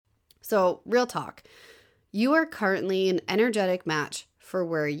So, real talk, you are currently an energetic match for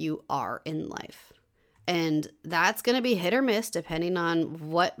where you are in life. And that's going to be hit or miss depending on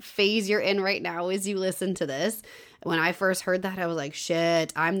what phase you're in right now as you listen to this. When I first heard that, I was like,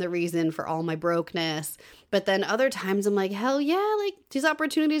 shit, I'm the reason for all my brokenness. But then other times I'm like, hell yeah, like these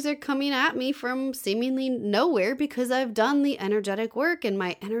opportunities are coming at me from seemingly nowhere because I've done the energetic work and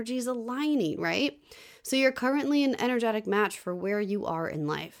my energy is aligning, right? So you're currently an energetic match for where you are in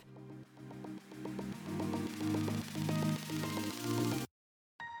life.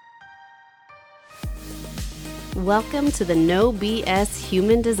 Welcome to the No BS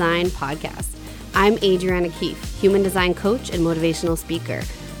Human Design Podcast. I'm Adriana Keefe, human design coach and motivational speaker.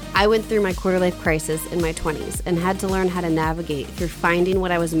 I went through my quarter life crisis in my 20s and had to learn how to navigate through finding what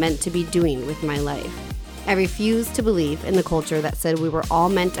I was meant to be doing with my life. I refused to believe in the culture that said we were all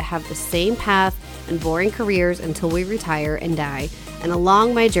meant to have the same path and boring careers until we retire and die. And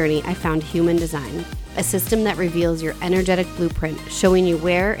along my journey, I found human design, a system that reveals your energetic blueprint, showing you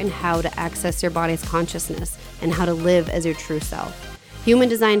where and how to access your body's consciousness and how to live as your true self. Human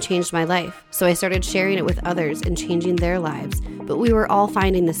design changed my life, so I started sharing it with others and changing their lives, but we were all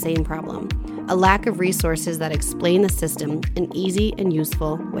finding the same problem: a lack of resources that explain the system in easy and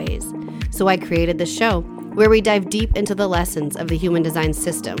useful ways. So I created this show where we dive deep into the lessons of the human design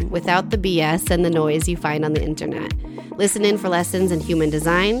system without the BS and the noise you find on the internet. Listen in for lessons in human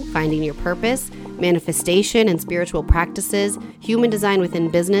design, finding your purpose, manifestation and spiritual practices, human design within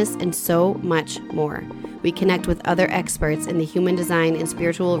business, and so much more. We connect with other experts in the human design and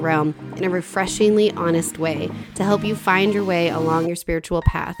spiritual realm in a refreshingly honest way to help you find your way along your spiritual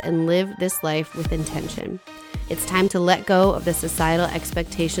path and live this life with intention. It's time to let go of the societal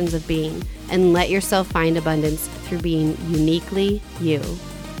expectations of being and let yourself find abundance through being uniquely you.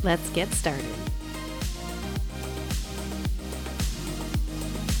 Let's get started.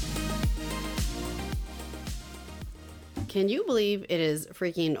 Can you believe it is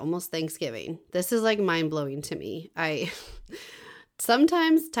freaking almost Thanksgiving? This is like mind-blowing to me.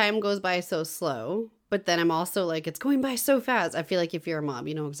 Sometimes time goes by so slow, but then I'm also like, it's going by so fast. I feel like if you're a mom,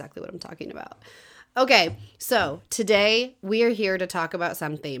 you know exactly what I'm talking about. Okay, so today we are here to talk about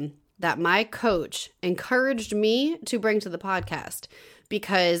something that my coach encouraged me to bring to the podcast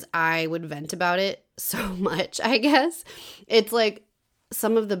because I would vent about it so much, I guess. It's like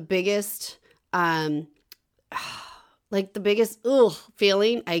some of the biggest,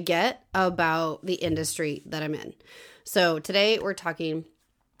 feeling I get about the industry that I'm in. So today we're talking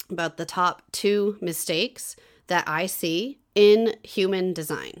about the top 2 mistakes that I see in human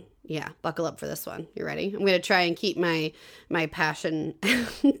design. Yeah, buckle up for this one. You ready? I'm going to try and keep my passion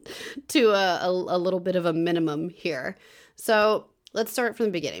to a little bit of a minimum here. So let's start from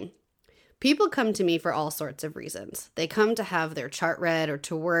the beginning. People come to me for all sorts of reasons. They come to have their chart read or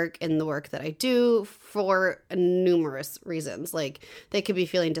to work in the work that I do for numerous reasons. Like they could be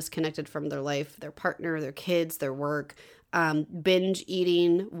feeling disconnected from their life, their partner, their kids, their work, binge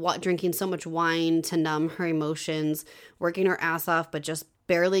eating, drinking so much wine to numb her emotions, working her ass off, but just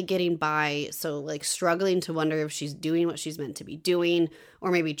barely getting by. So like struggling to wonder if she's doing what she's meant to be doing,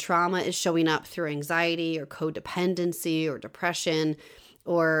 or maybe trauma is showing up through anxiety or codependency or depression.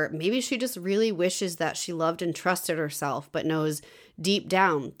 Or maybe she just really wishes that she loved and trusted herself, but knows deep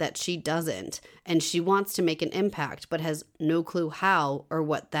down that she doesn't. And she wants to make an impact, but has no clue how or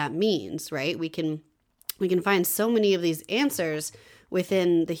what that means, right? We can find so many of these answers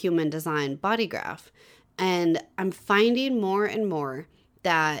within the human design body graph. And I'm finding more and more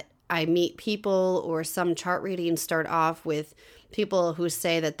that I meet people, or some chart readings start off with people who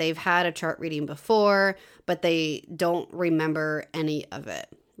say that they've had a chart reading before, but they don't remember any of it,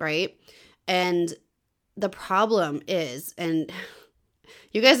 right? And the problem is, and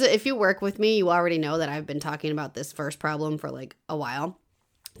you guys, if you work with me, you already know that I've been talking about this first problem for like a while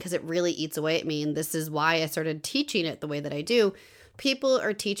because it really eats away at me. And this is why I started teaching it the way that I do. People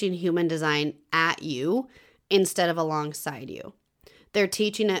are teaching human design at you instead of alongside you. They're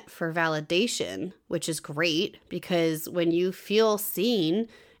teaching it for validation, which is great because when you feel seen,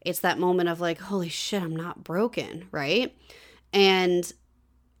 it's that moment of like, holy shit, I'm not broken, right? And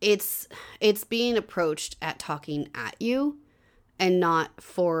it's being approached at talking at you and not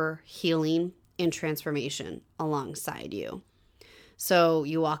for healing and transformation alongside you. So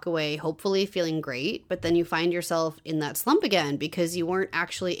you walk away hopefully feeling great, but then you find yourself in that slump again because you weren't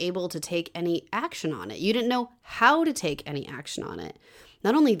actually able to take any action on it. You didn't know how to take any action on it.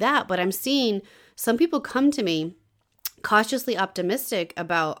 Not only that, but I'm seeing some people come to me cautiously optimistic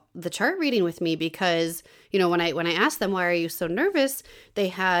about the chart reading with me because, when I asked them, why are you so nervous? They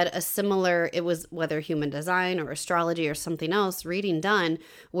had a similar, it was whether human design or astrology or something else reading done,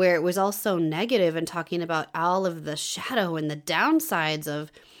 where it was all so negative and talking about all of the shadow and the downsides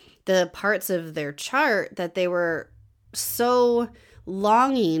of the parts of their chart that they were so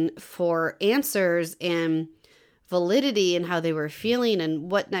longing for answers and validity in how they were feeling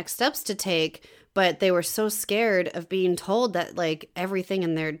and what next steps to take. But they were so scared of being told that like everything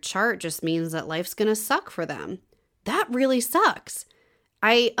in their chart just means that life's going to suck for them. That really sucks.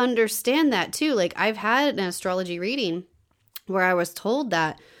 I understand that too. Like I've had an astrology reading where I was told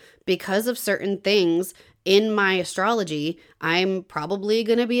that because of certain things in my astrology, I'm probably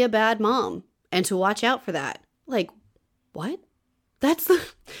going to be a bad mom and to watch out for that. Like, what? That's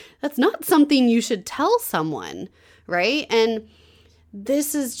not something you should tell someone, right? And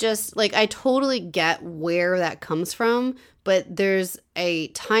this is just like, I totally get where that comes from, but there's a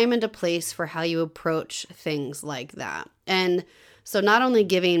time and a place for how you approach things like that. And so not only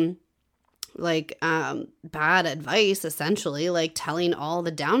giving like bad advice, essentially, like telling all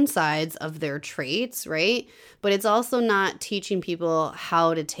the downsides of their traits, right? But it's also not teaching people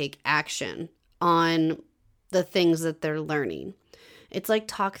how to take action on the things that they're learning. It's like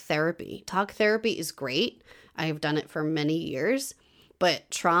talk therapy. Talk therapy is great. I've done it for many years.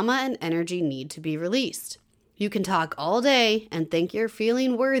 But trauma and energy need to be released. You can talk all day and think you're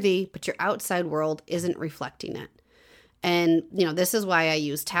feeling worthy, but your outside world isn't reflecting it. And, this is why I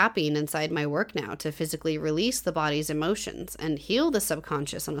use tapping inside my work now to physically release the body's emotions and heal the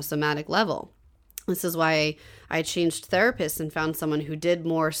subconscious on a somatic level. This is why I changed therapists and found someone who did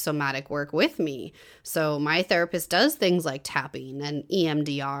more somatic work with me. So my therapist does things like tapping and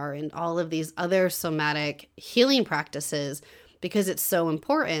EMDR and all of these other somatic healing practices because it's so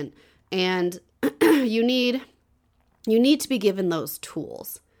important. And you need to be given those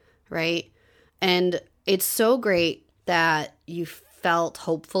tools, right? And it's so great that you felt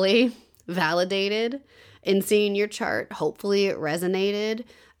hopefully validated in seeing your chart. Hopefully it resonated.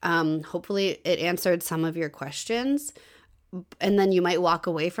 Hopefully it answered some of your questions. And then you might walk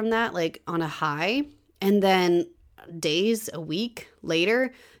away from that like on a high. And then days, a week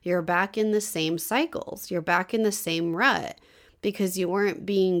later, you're back in the same cycles. You're back in the same rut because you weren't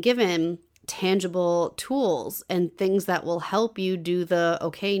being given tangible tools and things that will help you do the,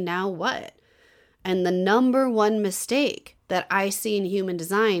 okay, now what? And the number one mistake that I see in human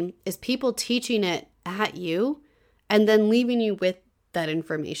design is people teaching it at you and then leaving you with that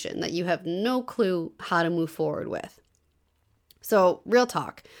information that you have no clue how to move forward with. So, real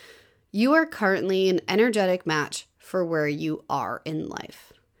talk, you are currently an energetic match for where you are in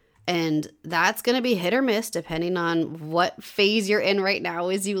life. And that's going to be hit or miss depending on what phase you're in right now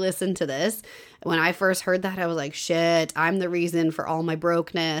as you listen to this. When I first heard that, I was like, shit, I'm the reason for all my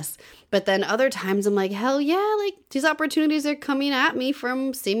brokenness. But then other times I'm like, hell yeah, like these opportunities are coming at me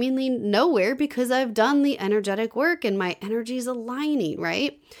from seemingly nowhere because I've done the energetic work and my energy is aligning,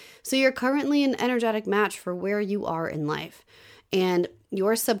 right? So you're currently an energetic match for where you are in life. And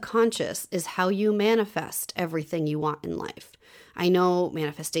your subconscious is how you manifest everything you want in life. I know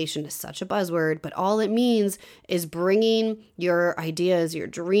manifestation is such a buzzword, but all it means is bringing your ideas, your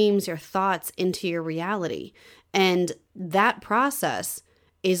dreams, your thoughts into your reality. And that process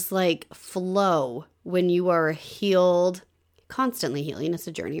is like flow when you are healed, constantly healing. It's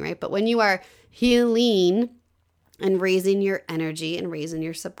a journey, right? But when you are healing and raising your energy and raising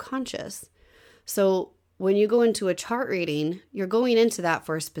your subconscious. So when you go into a chart reading, you're going into that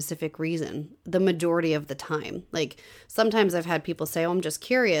for a specific reason, the majority of the time. Like sometimes I've had people say, oh, I'm just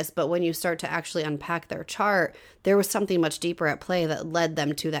curious. But when you start to actually unpack their chart, there was something much deeper at play that led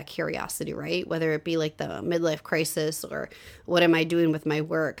them to that curiosity, right? Whether it be like the midlife crisis or what am I doing with my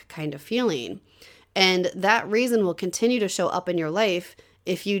work kind of feeling. And that reason will continue to show up in your life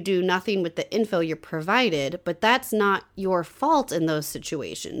if you do nothing with the info you're provided, but that's not your fault in those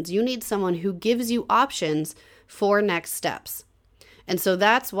situations. You need someone who gives you options for next steps. And so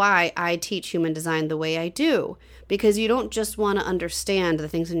that's why I teach human design the way I do, because you don't just want to understand the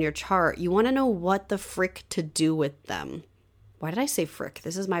things in your chart. You want to know what the frick to do with them. Why did I say frick?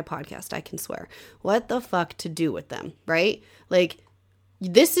 This is my podcast. I can swear. What the fuck to do with them, right? Like,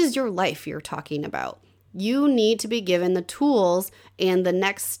 this is your life you're talking about. You need to be given the tools and the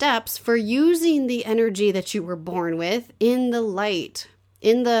next steps for using the energy that you were born with in the light,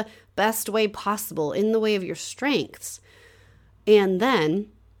 in the best way possible, in the way of your strengths. And then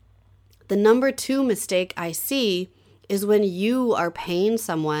the number 2 mistake I see is when you are paying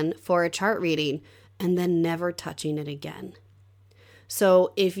someone for a chart reading and then never touching it again.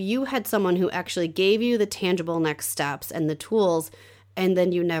 So if you had someone who actually gave you the tangible next steps and the tools, and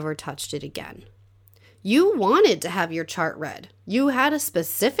then you never touched it again, you wanted to have your chart read. You had a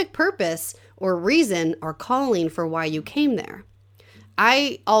specific purpose or reason or calling for why you came there.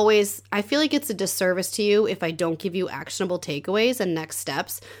 I feel like it's a disservice to you if I don't give you actionable takeaways and next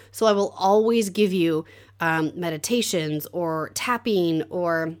steps. So I will always give you meditations or tapping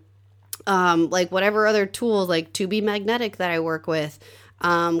or like whatever other tools, like To Be Magnetic that I work with,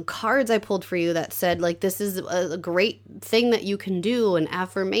 cards I pulled for you that said like, this is a great thing that you can do, an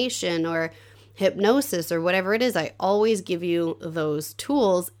affirmation or hypnosis or whatever it is. I always give you those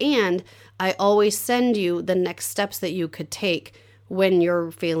tools, and I always send you the next steps that you could take when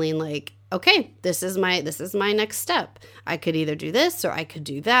you're feeling like, okay, this is my next step. I could either do this or I could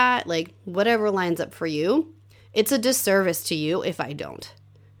do that, like whatever lines up for you. It's a disservice to you if I don't.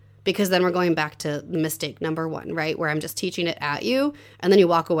 Because then we're going back to mistake number 1, right? Where I'm just teaching it at you and then you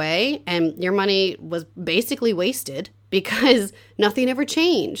walk away and your money was basically wasted because nothing ever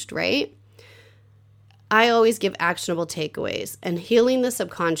changed, right? I always give actionable takeaways, and healing the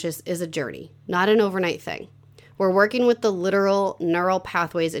subconscious is a journey, not an overnight thing. We're working with the literal neural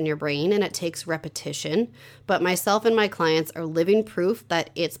pathways in your brain, and it takes repetition, but myself and my clients are living proof that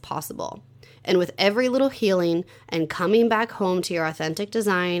it's possible. And with every little healing and coming back home to your authentic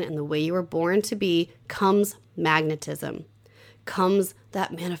design and the way you were born to be comes magnetism, comes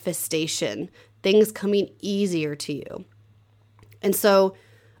that manifestation, things coming easier to you. And so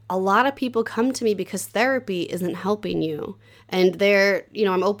a lot of people come to me because therapy isn't helping you. And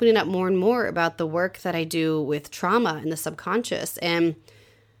I'm opening up more and more about the work that I do with trauma and the subconscious. And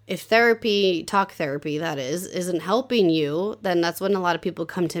if talk therapy, that isn't helping you, then that's when a lot of people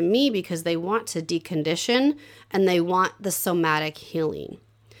come to me because they want to decondition and they want the somatic healing.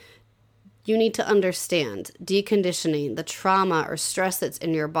 You need to understand deconditioning, the trauma or stress that's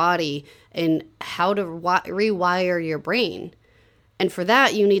in your body, and how to rewire your brain. And for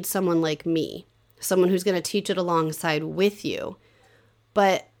that, you need someone like me, someone who's going to teach it alongside with you.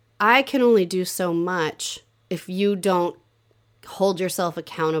 But I can only do so much if you don't hold yourself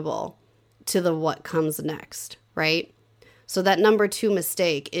accountable to what comes next, right? So that number 2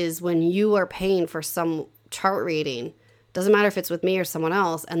 mistake is when you are paying for some chart reading, doesn't matter if it's with me or someone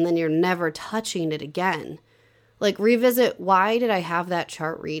else, and then you're never touching it again. Like, revisit, why did I have that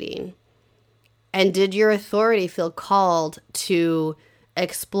chart reading? And did your authority feel called to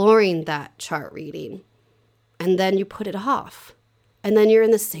exploring that chart reading? And then you put it off. And then you're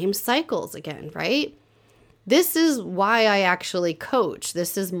in the same cycles again, right? This is why I actually coach.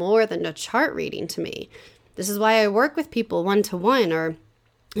 This is more than a chart reading to me. This is why I work with people one-to-one or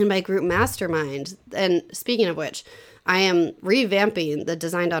in my group mastermind. And speaking of which, I am revamping the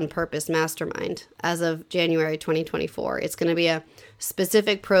Designed on Purpose Mastermind as of January 2024. It's going to be a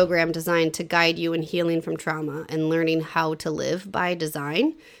specific program designed to guide you in healing from trauma and learning how to live by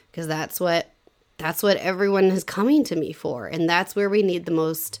design, because that's what everyone is coming to me for. And that's where we need the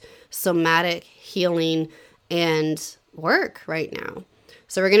most somatic healing and work right now.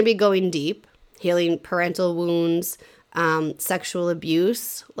 So we're going to be going deep, healing parental wounds, sexual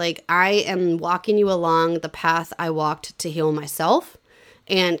abuse. Like, I am walking you along the path I walked to heal myself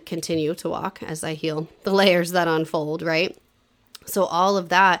and continue to walk as I heal the layers that unfold, right? So all of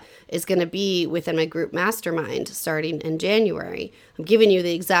that is going to be within my group mastermind starting in January. I'm giving you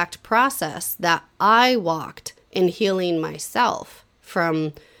the exact process that I walked in healing myself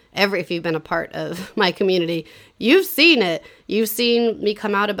from if you've been a part of my community, you've seen it. You've seen me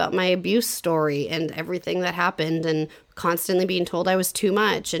come out about my abuse story and everything that happened, and constantly being told I was too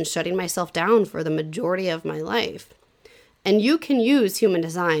much and shutting myself down for the majority of my life. And you can use human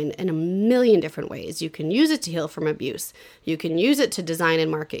design in a million different ways. You can use it to heal from abuse. You can use it to design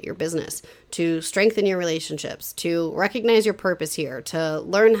and market your business, to strengthen your relationships, to recognize your purpose here, to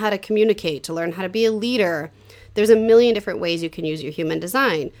learn how to communicate, to learn how to be a leader. There's a million different ways you can use your human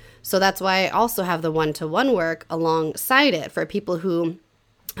design. So that's why I also have the one-to-one work alongside it for people who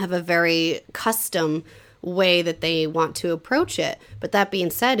have a very custom way that they want to approach it. But that being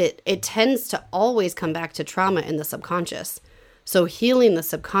said, it tends to always come back to trauma in the subconscious. So healing the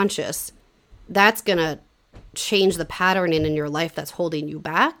subconscious, that's going to change the patterning in your life that's holding you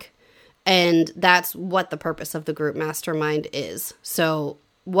back. And that's what the purpose of the group mastermind is. So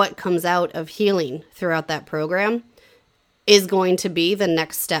what comes out of healing throughout that program is going to be the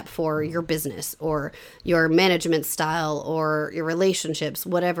next step for your business or your management style or your relationships,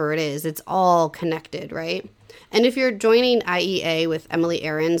 whatever it is. It's all connected, right? And if you're joining IEA with Emily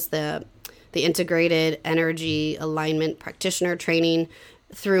Aarons, the Integrated Energy Alignment Practitioner training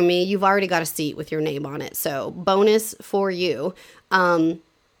through me, you've already got a seat with your name on it. So bonus for you. And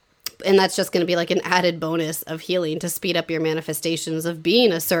that's just going to be like an added bonus of healing to speed up your manifestations of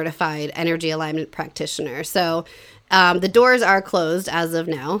being a certified energy alignment practitioner. So the doors are closed as of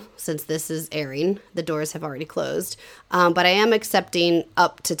now. Since this is airing, the doors have already closed. But I am accepting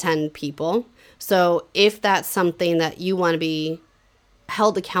up to 10 people. So if that's something that you want to be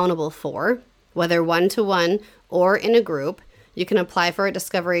held accountable for, whether one-to-one or in a group, you can apply for a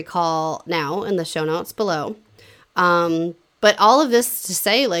discovery call now in the show notes below. But all of this to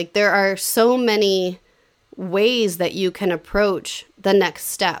say, like, there are so many ways that you can approach the next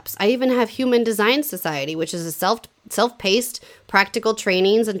steps. I even have Human Design Society, which is a self-paced practical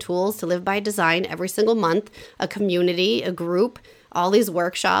trainings and tools to live by design every single month, a community, a group, all these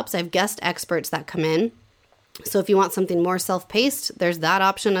workshops. I have guest experts that come in. So if you want something more self-paced, there's that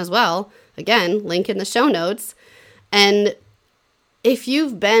option as well. Again, link in the show notes. And if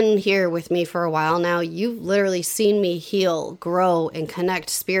you've been here with me for a while now, you've literally seen me heal, grow, and connect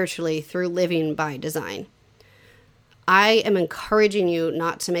spiritually through living by design. I am encouraging you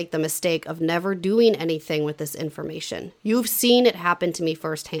not to make the mistake of never doing anything with this information. You've seen it happen to me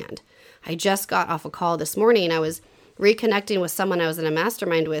firsthand. I just got off a call this morning. I was reconnecting with someone I was in a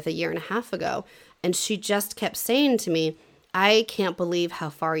mastermind with a 1.5 years ago, and she just kept saying to me, I can't believe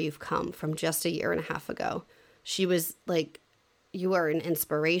how far you've come from just a 1.5 years ago. She was like, you are an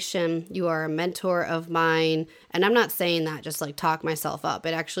inspiration. You are a mentor of mine. And I'm not saying that just like talk myself up.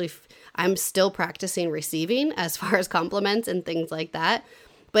 It actually, I'm still practicing receiving as far as compliments and things like that.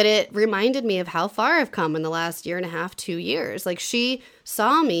 But it reminded me of how far I've come in the last 1.5 years, 2 years. Like, she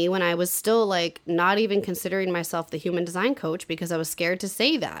saw me when I was still like not even considering myself the human design coach because I was scared to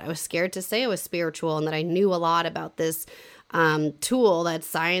say that. I was scared to say I was spiritual and that I knew a lot about this tool that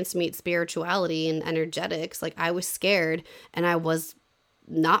science meets spirituality and energetics. Like, I was scared and I was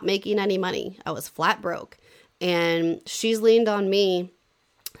not making any money. I was flat broke. And she's leaned on me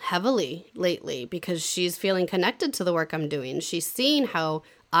heavily lately because she's feeling connected to the work I'm doing. She's seen how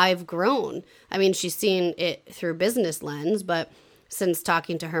I've grown. I mean, she's seen it through business lens, but since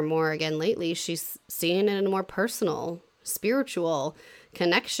talking to her more again lately, she's seeing it in a more personal, spiritual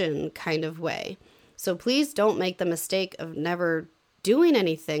connection kind of way. So please don't make the mistake of never doing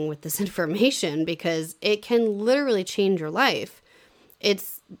anything with this information because it can literally change your life.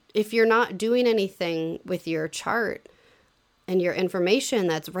 If you're not doing anything with your chart and your information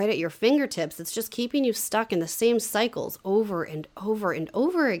that's right at your fingertips, it's just keeping you stuck in the same cycles over and over and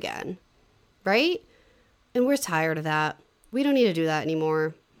over again, right? And we're tired of that. We don't need to do that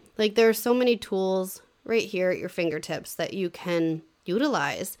anymore. Like, there are so many tools right here at your fingertips that you can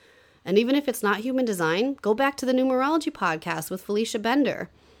utilize. And even if it's not human design, go back to the numerology podcast with Felicia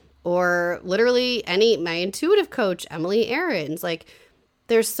Bender, or literally my intuitive coach, Emily Aarons. Like,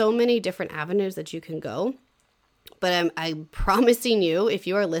 there's so many different avenues that you can go. But I'm promising you, if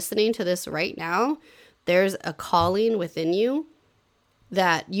you are listening to this right now, there's a calling within you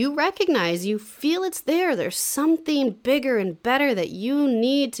that you recognize, you feel it's there. There's something bigger and better that you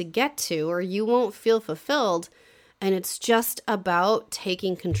need to get to, or you won't feel fulfilled. And it's just about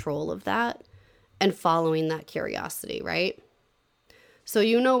taking control of that and following that curiosity, right? So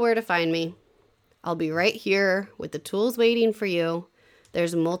you know where to find me. I'll be right here with the tools waiting for you.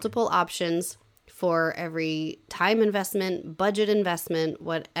 There's multiple options for every time investment, budget investment,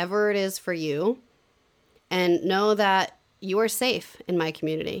 whatever it is for you. And know that you are safe in my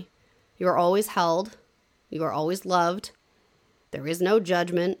community. You are always held. You are always loved. There is no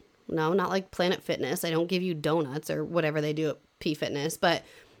judgment. No, not like Planet Fitness. I don't give you donuts or whatever they do at P Fitness. But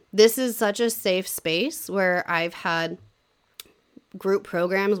this is such a safe space where I've had group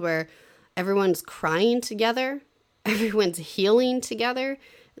programs where everyone's crying together. Everyone's healing together.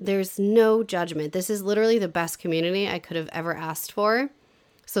 There's no judgment. This is literally the best community I could have ever asked for.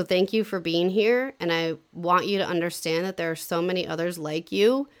 So thank you for being here. And I want you to understand that there are so many others like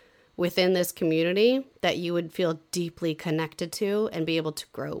you within this community that you would feel deeply connected to and be able to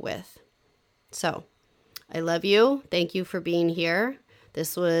grow with. So I love you. Thank you for being here.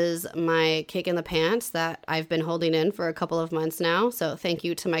 This was my kick in the pants that I've been holding in for a couple of months now. So thank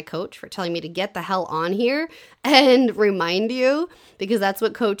you to my coach for telling me to get the hell on here and remind you, because that's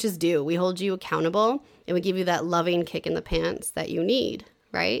what coaches do. We hold you accountable and we give you that loving kick in the pants that you need,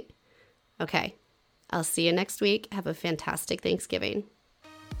 right? Okay. I'll see you next week. Have a fantastic Thanksgiving.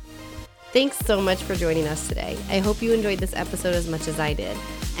 Thanks so much for joining us today. I hope you enjoyed this episode as much as I did.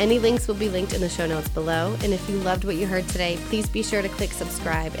 Any links will be linked in the show notes below. And if you loved what you heard today, please be sure to click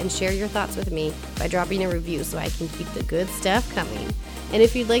subscribe and share your thoughts with me by dropping a review so I can keep the good stuff coming. And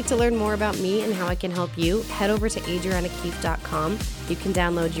if you'd like to learn more about me and how I can help you, head over to adrianakeefe.com. You can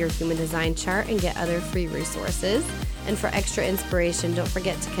download your human design chart and get other free resources. And for extra inspiration, don't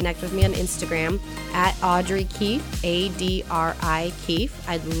forget to connect with me on Instagram at Audrey Keefe, ADRI Keefe.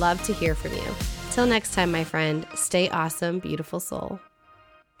 I'd love to hear from you. Till next time, my friend, stay awesome, beautiful soul.